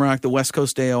strum rock, the West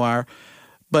Coast AOR.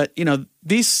 But you know,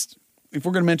 these, if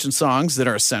we're going to mention songs that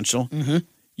are essential,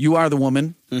 You Are the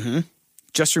Woman,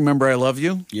 Just Remember I Love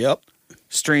You,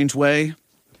 Strange Way,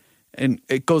 and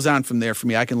it goes on from there for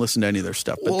me. I can listen to any of their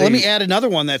stuff. But Well, let me add another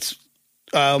one that's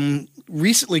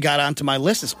recently got onto my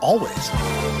list is Always.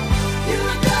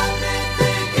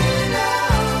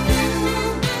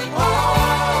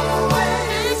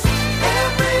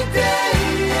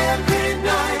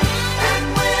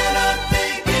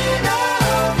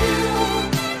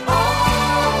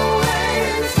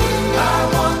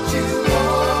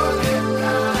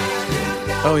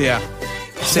 Oh, yeah.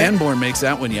 Sanborn makes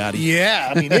that one yachty.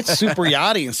 Yeah, I mean, it's super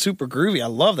yachty and super groovy. I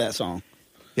love that song.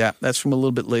 Yeah, that's from a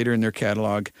little bit later in their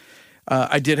catalog.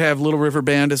 I did have Little River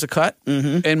Band as a cut,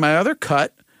 and my other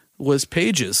cut was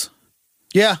Pages.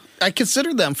 Yeah, I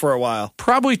considered them for a while.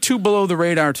 Probably too below the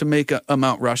radar to make a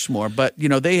Mount Rushmore, but, you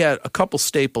know, they had a couple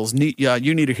staples.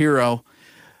 You Need a Hero,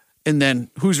 and then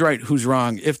Who's Right, Who's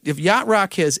Wrong. If yacht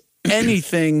rock has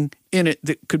anything in it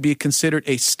that could be considered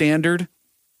a standard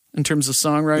in terms of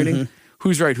songwriting,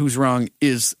 Who's Right, Who's Wrong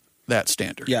is that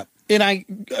standard. Yeah. And I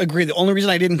agree. The only reason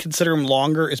I didn't consider them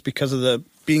longer is because of the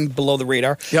being below the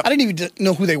radar. Yep. I didn't even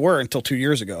know who they were until 2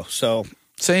 years ago. So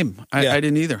Same. I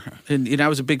didn't either. And I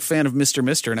was a big fan of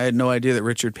Mr. and I had no idea that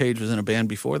Richard Page was in a band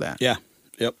before that. Yeah.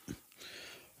 Yep.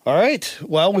 All right.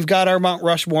 Well, we've got our Mount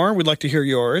Rushmore. We'd like to hear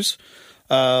yours.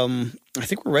 I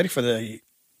think we're ready for the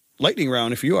lightning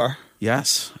round if you are.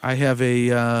 Yes. I have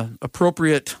a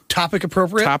appropriate Topic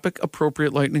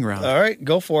appropriate lightning round. All right.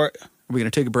 Go for it. Are we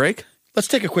going to take a break? Let's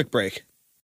take a quick break.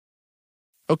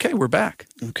 Okay, we're back.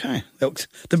 Okay.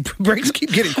 The breaks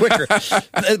keep getting quicker.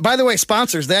 By the way,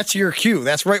 sponsors, that's your cue.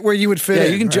 That's right where you would fit in. Yeah,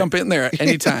 you can right? jump in there at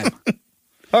any time.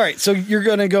 All right, so you're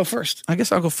going to go first. I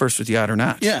guess I'll go first with Yacht or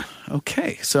Not. Yeah.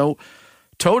 Okay, so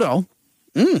Toto,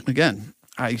 again,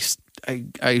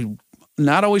 I'm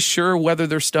not always sure whether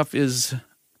their stuff is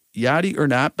yachty or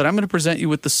not, but I'm going to present you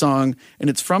with the song, and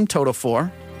it's from Toto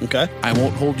 4. Okay. I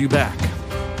Won't Hold You Back.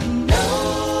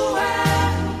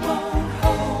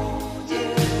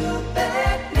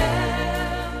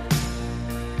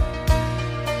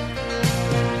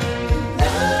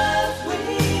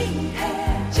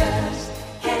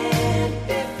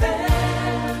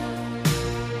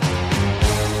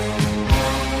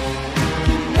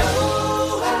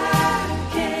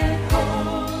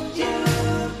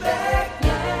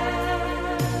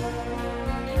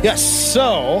 Yes,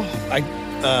 so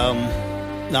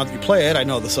now that you play it, I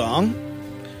know the song.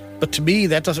 But to me,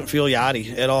 that doesn't feel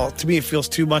yachty at all. To me, it feels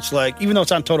too much like, even though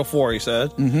it's on Toto 4, you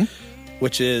said,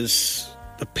 which is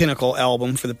the pinnacle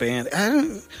album for the band.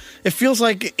 It feels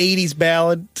like 80s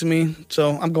ballad to me,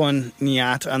 so I'm going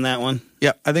yacht on that one.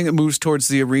 Yeah, I think it moves towards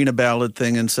the arena ballad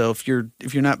thing, and so if you're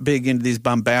not big into these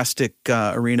bombastic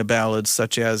arena ballads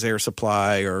such as Air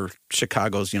Supply or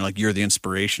Chicago's, like You're the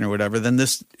Inspiration or whatever, then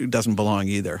this doesn't belong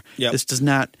either. Yep. This does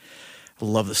not. I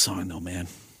love the song though, man.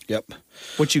 Yep.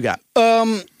 What you got?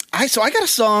 I got a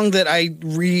song that I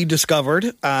rediscovered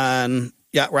on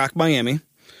Yacht Rock Miami,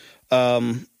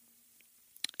 and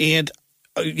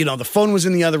the phone was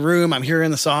in the other room. I'm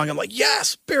hearing the song. I'm like,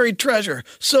 yes, Buried Treasure.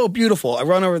 So beautiful. I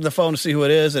run over to the phone to see who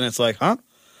it is, and it's like, huh?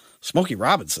 Smokey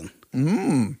Robinson.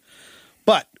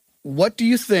 But what do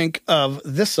you think of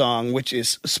this song, which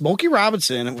is Smokey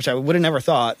Robinson, which I would have never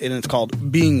thought, and it's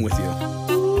called Being With You?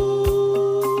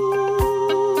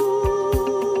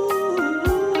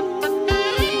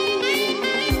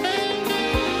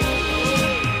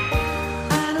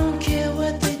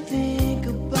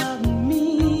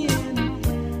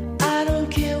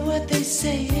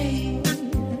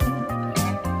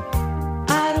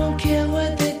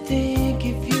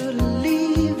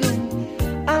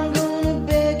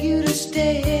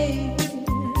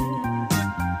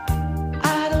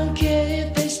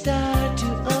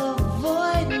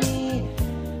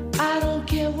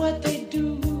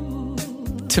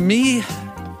 To me,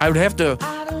 I would have to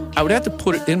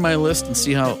put it in my list and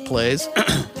see how it plays.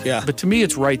 Yeah. But to me,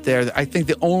 it's right there. I think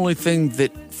the only thing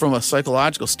that, from a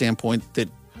psychological standpoint, that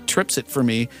trips it for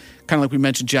me, kind of like we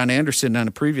mentioned John Anderson on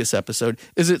a previous episode,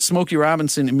 is that Smokey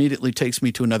Robinson immediately takes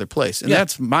me to another place. And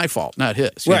that's my fault, not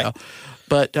his. You know?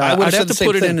 But I'd have to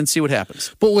put it in and see what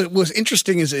happens. But what was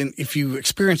interesting is if you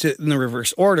experience it in the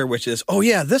reverse order, which is, oh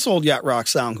yeah, this old yacht rock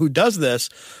song, who does this?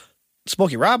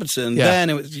 Smokey Robinson. Yeah.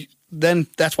 Then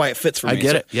that's why it fits for me. I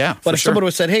get it. Yeah. But if someone would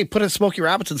have said, hey, put a Smokey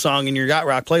Robinson song in your yacht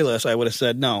rock playlist, I would have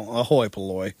said, no, ahoy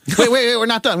polloi. wait, we're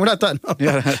not done. We're not done.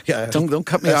 Yeah. Don't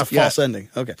cut me that's off a false ending.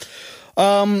 Okay.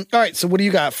 All right. So what do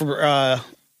you got for,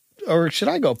 or should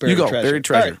I go? Buried Treasure? Buried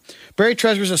Treasure. All right. Buried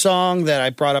Treasure is a song that I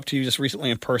brought up to you just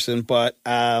recently in person, but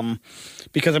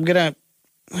because I'm going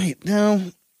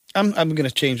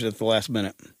to change it at the last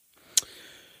minute.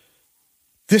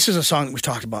 This is a song that we've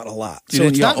talked about a lot. So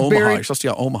it's not Omaha. You're supposed to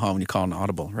yell Omaha when you call an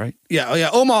audible, right? Yeah,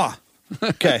 Omaha.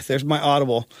 Okay, there's my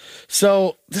audible.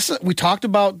 So we talked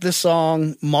about this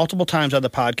song multiple times on the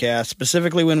podcast,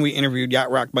 specifically when we interviewed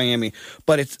Yacht Rock Miami.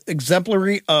 But it's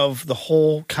exemplary of the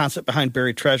whole concept behind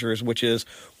Buried Treasures, which is,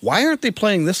 why aren't they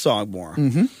playing this song more?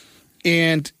 Mm-hmm.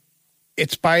 And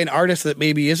it's by an artist that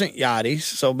maybe isn't Yachty's,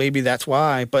 so maybe that's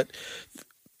why. But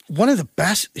one of the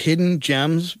best hidden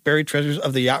gems, buried treasures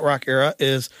of the yacht rock era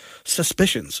is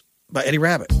Suspicions by Eddie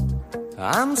Rabbitt.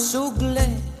 I'm so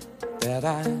glad that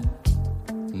I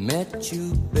met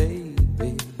you,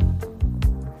 baby.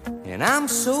 And I'm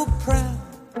so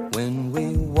proud when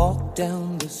we walk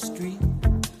down the street.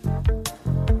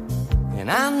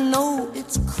 And I know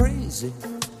it's crazy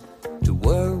to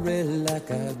worry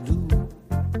like I do.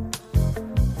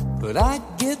 But I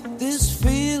get this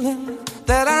feeling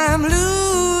that I'm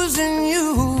losing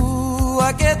you.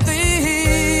 I get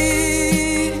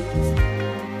these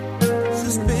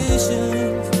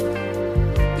suspicions,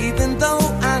 even though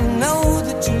I know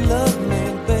that you love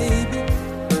me, baby,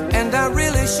 and I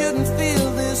really shouldn't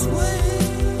feel this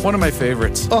way. One of my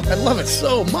favorites. Oh, I love it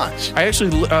so much. I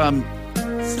actually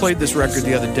played this record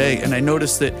the other day, and I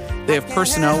noticed that they have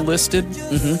personnel listed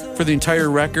for the entire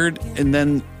record, and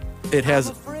then it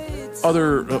has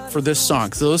other for this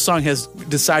song. So this song has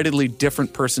decidedly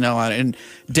different personnel on it, and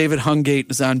David Hungate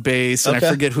is on bass, and I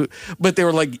forget who, but they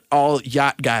were like all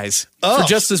yacht guys for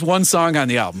just this one song on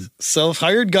the album. So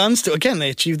hired guns to, again,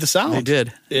 they achieved the sound. They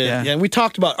did. Yeah. And we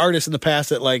talked about artists in the past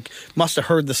that like must have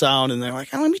heard the sound, and they're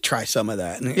like, let me try some of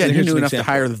that. And you knew enough to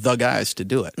hire the guys to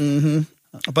do it.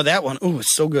 Mm-hmm. But that one, it's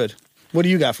so good. What do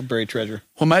you got for Buried Treasure?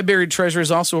 Well, my Buried Treasure is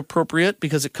also appropriate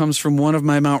because it comes from one of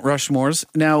my Mount Rushmores.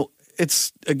 Now,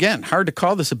 it's, again, hard to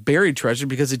call this a buried treasure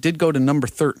because it did go to number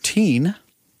 13.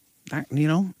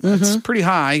 That's pretty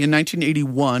high in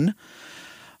 1981.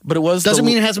 But it was doesn't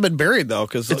mean it hasn't been buried though,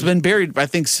 because it's been buried, I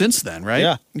think, since then,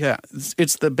 right? Yeah.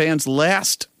 It's the band's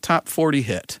last top 40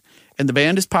 hit, and the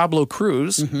band is Pablo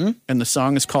Cruz, and the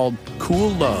song is called "Cool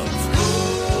Love."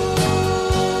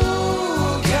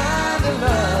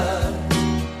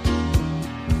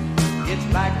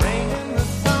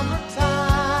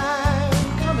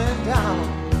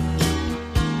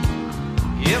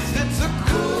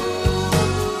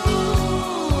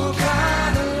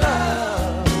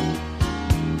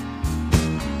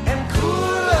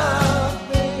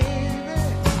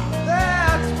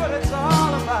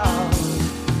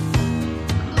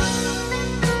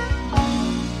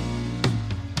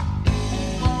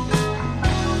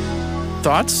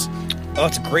 Thoughts? Oh,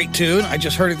 it's a great tune. I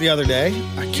just heard it the other day.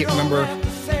 I can't remember.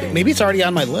 Maybe it's already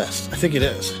on my list. I think it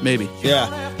is. Maybe.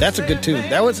 Yeah, that's a good tune.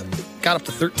 That got up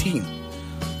to 13.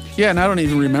 Yeah, and I don't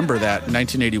even remember that in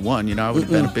 1981. I would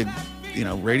have been a big,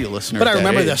 radio listener. But I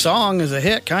remember the song as a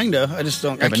hit, kind of. I just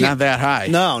don't. Yeah, but not that high.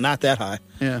 No, not that high.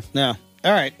 Yeah. No.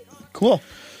 All right. Cool.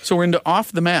 So we're into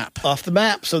Off the Map. Off the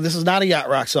Map. So this is not a yacht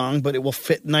rock song, but it will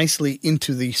fit nicely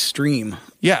into the stream.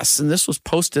 Yes, and this was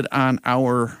posted on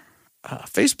our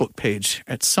Facebook page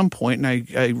at some point, and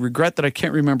I regret that I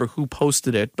can't remember who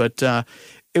posted it, but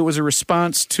it was a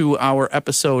response to our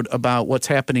episode about what's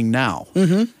happening now.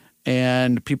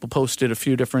 and people posted a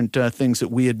few different things that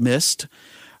we had missed.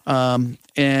 And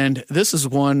this is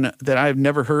one that I've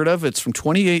never heard of. It's from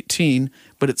 2018,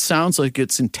 but it sounds like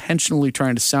it's intentionally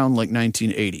trying to sound like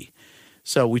 1980.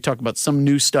 So we talk about some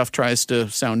new stuff tries to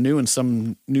sound new, and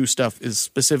some new stuff is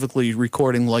specifically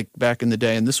recording like back in the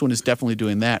day, and this one is definitely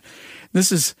doing that.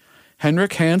 This is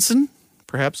Henrik Hansen,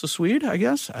 perhaps a Swede, I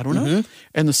guess. I don't know.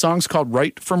 And the song's called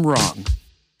Right from Wrong.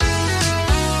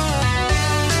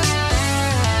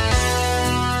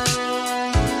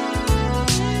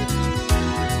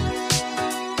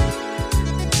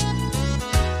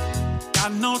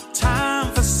 Got no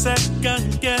time for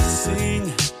second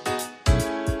guessing.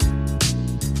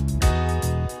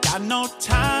 Got no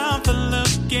time for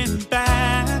looking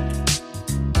back.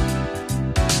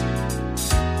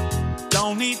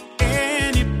 Don't need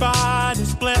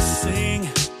anybody's blessing.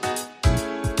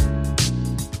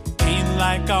 Ain't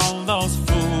like all those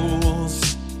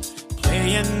fools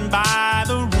playing by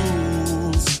the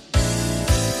rules.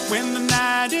 When the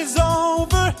night is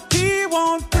over, he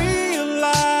won't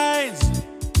realize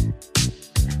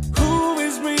who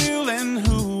is real and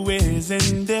who is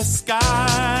in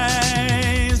disguise.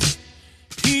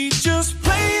 He just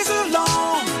plays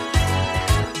along,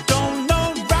 don't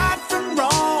know right from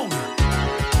wrong.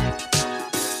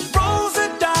 Rolls the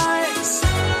dice,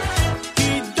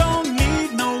 he don't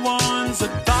need no one's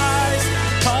advice.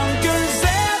 Conquers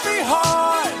every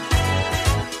heart,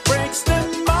 breaks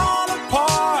them all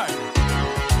apart.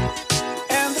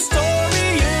 And the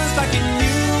story is like he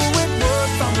knew it would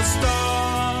from the start.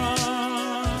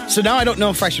 So now I don't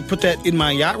know if I should put that in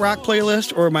my Yacht Rock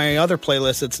playlist or my other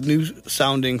playlist that's new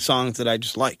sounding songs that I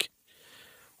just like.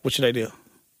 What should I do?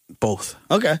 Both.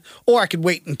 Okay. Or I could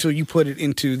wait until you put it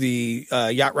into the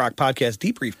Yacht Rock Podcast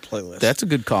Debrief playlist. That's a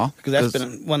good call. Because that's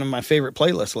been one of my favorite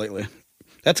playlists lately.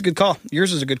 That's a good call.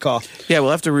 Yours is a good call. Yeah,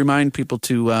 we'll have to remind people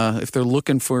to, if they're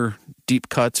looking for deep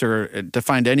cuts or to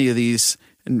find any of these,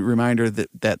 and reminder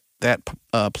that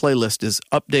playlist is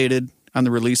updated on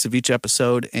the release of each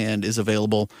episode and is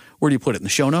available. Where do you put it? In the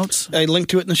show notes? I link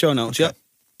to it in the show notes, yep.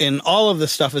 And all of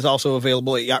this stuff is also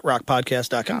available at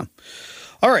yachtrockpodcast.com.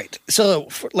 All right. So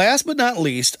last but not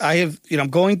least, I have, I'm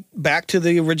going back to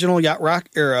the original Yacht Rock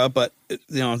era, but,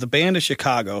 the band is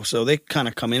Chicago, so they kind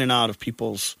of come in and out of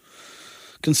people's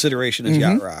consideration as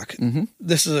Yacht Rock.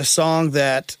 This is a song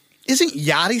that isn't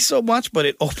yachty so much, but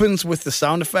it opens with the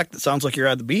sound effect that sounds like you're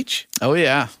at the beach. Oh,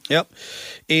 yeah. Yep.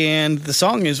 And the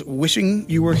song is Wishing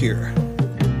You Were Here.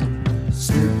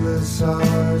 Sleepless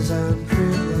hours and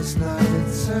dreamless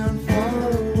nights and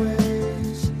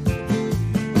faraways.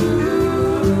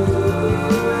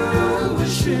 Ooh,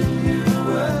 wishing you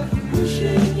were here.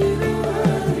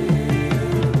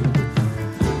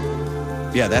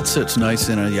 Yeah, that sits nice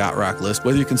in a Yacht Rock list.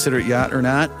 Whether you consider it yacht or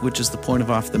not, which is the point of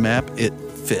Off the Map, it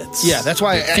fits. Yeah, that's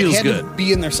why it feels had good. to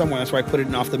be in there somewhere. That's why I put it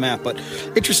in Off the Map. But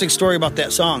interesting story about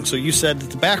that song. So you said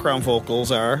that the background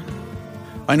vocals are...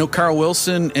 I know Carl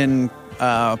Wilson and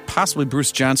possibly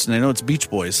Bruce Johnston. I know it's Beach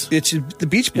Boys. It's the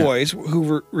Beach Boys who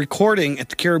were recording at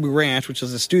the Caribou Ranch, which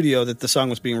is the studio that the song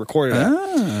was being recorded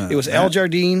at. It was Al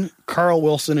Jardine, Carl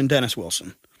Wilson, and Dennis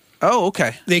Wilson. Oh,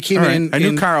 okay. They came in. I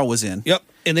knew Carl was in. Yep.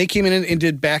 And they came in and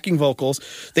did backing vocals.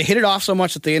 They hit it off so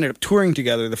much that they ended up touring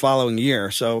together the following year.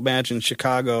 So imagine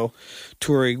Chicago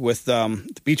touring with the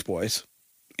Beach Boys.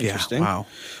 Interesting. Yeah,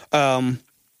 wow.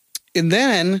 And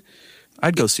then...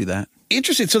 I'd go see that.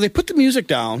 Interesting. So they put the music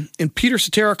down, and Peter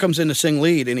Cetera comes in to sing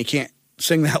lead, and he can't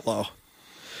sing that low.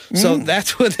 So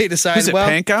that's what they decided. Is it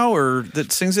Pankow or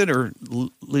that sings it, or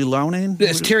Lee Loughnane?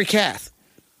 It's Terry Kath.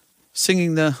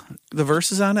 Singing the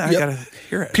verses on it? I gotta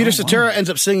hear it. Peter Cetera ends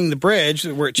up singing the bridge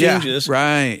where it changes. Yeah,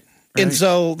 right. And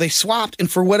so they swapped, and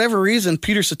for whatever reason,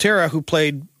 Peter Cetera, who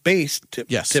played bass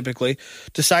typically,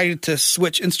 decided to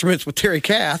switch instruments with Terry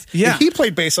Kath. Yeah. And he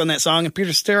played bass on that song, and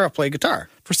Peter Cetera played guitar.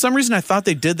 For some reason, I thought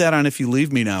they did that on If You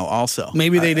Leave Me Now also.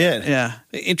 Maybe they did. Yeah.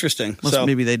 Interesting.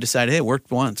 Maybe they decided, hey, it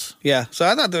worked once. Yeah. So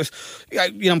I thought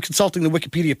I'm consulting the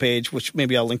Wikipedia page, which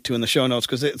maybe I'll link to in the show notes,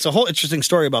 because it's a whole interesting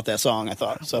story about that song, I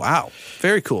thought. So. Wow.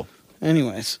 Very cool.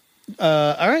 Anyways.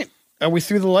 All right. Are we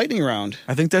through the lightning round?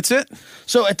 I think that's it.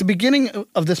 So at the beginning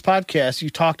of this podcast,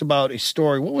 you talked about a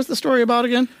story. What was the story about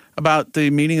again? About the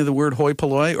meaning of the word hoi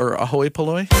polloi or ahoy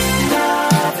polloi.